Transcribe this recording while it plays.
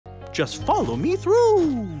Just follow me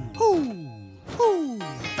through. Hoo, hoo.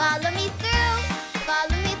 Follow me through,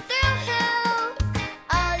 follow me through, who?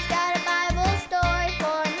 Ollie's got a Bible story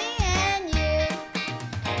for me and you.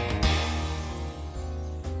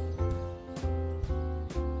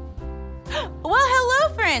 Well,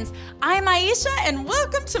 hello, friends. I'm Aisha, and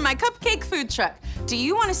welcome to my cupcake food truck. Do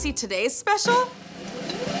you want to see today's special?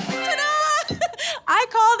 Ta-da! I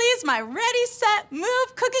call these my Ready, Set,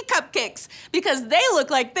 Move cookie cupcakes because they look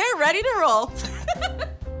like they're ready to roll.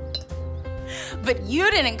 But you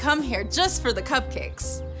didn't come here just for the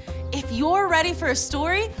cupcakes. If you're ready for a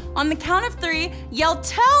story, on the count of 3, yell,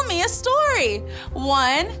 "Tell me a story."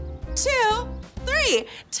 1, 2, 3.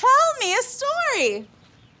 Tell me a story.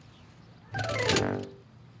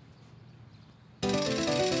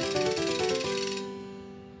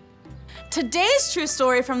 Today's true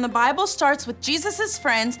story from the Bible starts with Jesus'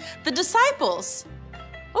 friends, the disciples.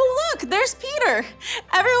 Oh, look, there's Peter.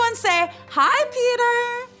 Everyone say, "Hi,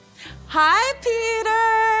 Peter." Hi,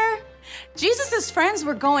 Peter. Jesus' friends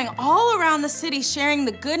were going all around the city sharing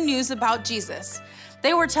the good news about Jesus.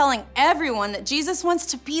 They were telling everyone that Jesus wants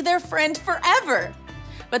to be their friend forever.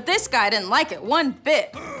 But this guy didn't like it one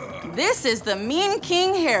bit. This is the mean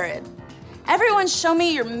King Herod. Everyone show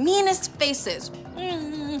me your meanest faces.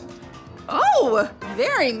 Oh,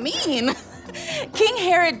 very mean. King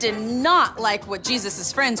Herod did not like what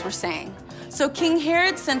Jesus' friends were saying. So King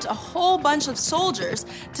Herod sent a whole bunch of soldiers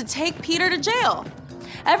to take Peter to jail.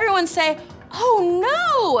 Everyone say, "Oh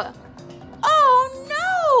no! Oh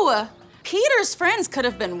no!" Peter's friends could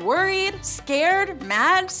have been worried, scared,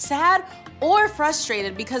 mad, sad, or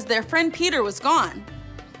frustrated because their friend Peter was gone.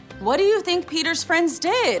 What do you think Peter's friends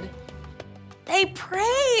did? They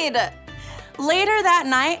prayed. Later that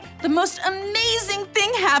night, the most amazing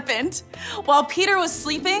thing happened. While Peter was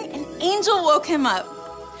sleeping, an angel woke him up.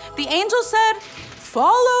 The angel said,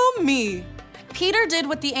 "Follow me." Peter did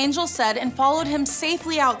what the angel said and followed him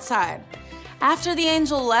safely outside. After the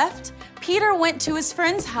angel left, Peter went to his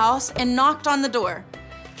friend's house and knocked on the door.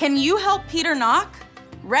 Can you help Peter knock?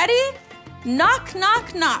 Ready? Knock,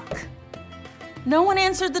 knock, knock. No one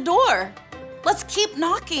answered the door. Let's keep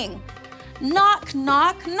knocking. Knock,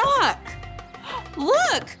 knock, knock.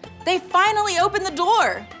 Look, they finally opened the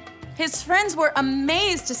door. His friends were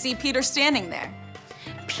amazed to see Peter standing there.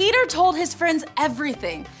 Peter told his friends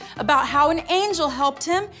everything about how an angel helped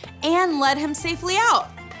him and led him safely out,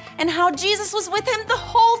 and how Jesus was with him the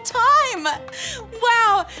whole time.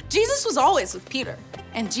 Wow, Jesus was always with Peter,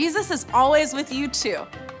 and Jesus is always with you too,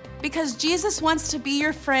 because Jesus wants to be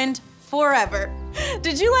your friend forever.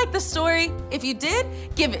 Did you like the story? If you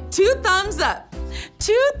did, give it 2 thumbs up.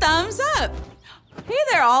 2 thumbs up. Hey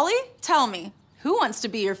there, Ollie. Tell me, who wants to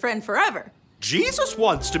be your friend forever? Jesus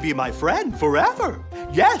wants to be my friend forever.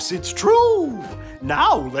 Yes, it's true.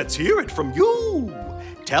 Now let's hear it from you.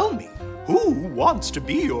 Tell me, who wants to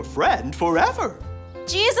be your friend forever?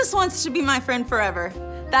 Jesus wants to be my friend forever.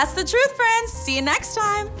 That's the truth, friends. See you next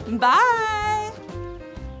time. Bye.